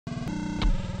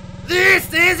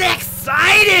This is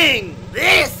exciting!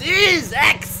 This is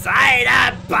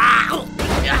excitable!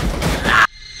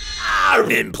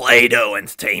 NinPlay-Doh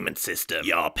Entertainment System.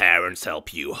 Your parents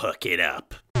help you hook it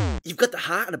up. You've got the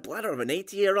heart and the bladder of an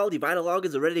 80-year-old. Your vital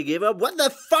organs are ready to give up. What the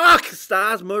fuck?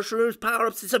 Stars, mushrooms,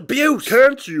 power-ups, it's abuse!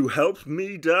 Can't you help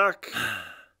me, Doc?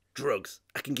 Drugs.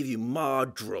 I can give you more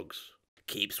drugs.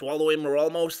 Keep swallowing, we're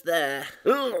almost there.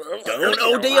 Don't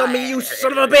OD on me, you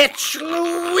son of a bitch!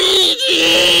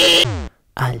 Luigi!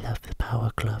 I love the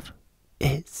Power Glove.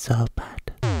 It's so bad.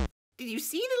 Did you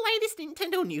see the latest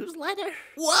Nintendo newsletter?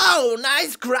 Whoa,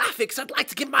 nice graphics. I'd like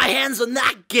to get my hands on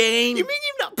that game. You mean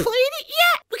you've not played it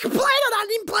yet? We can play it on our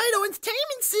NinPlay-Doh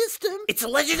Entertainment System. It's a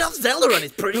Legend of Zelda and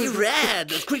it's pretty rad.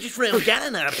 Those creatures from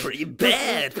Ganon are pretty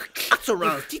bad.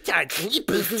 Oxorons, T-Types,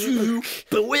 Sleepers too.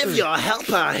 But with your help,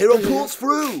 our hero pulls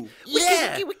through.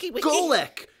 Yeah, Wiki.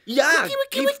 Golek. Yeah,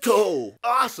 Gifto.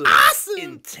 Awesome.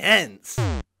 Intense.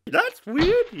 That's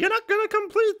weird. You're not gonna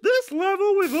complete this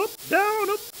level with up, down,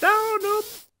 up, down, up,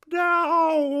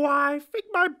 down. I think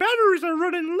my batteries are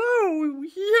running low.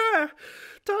 Yeah.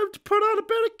 Time to put on a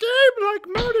better game like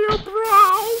Mario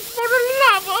Bros. For the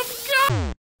love of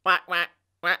God. Quack, quack,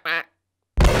 quack, quack.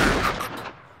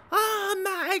 Oh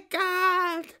my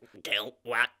God. Don't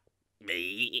whack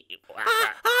me.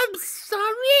 I'm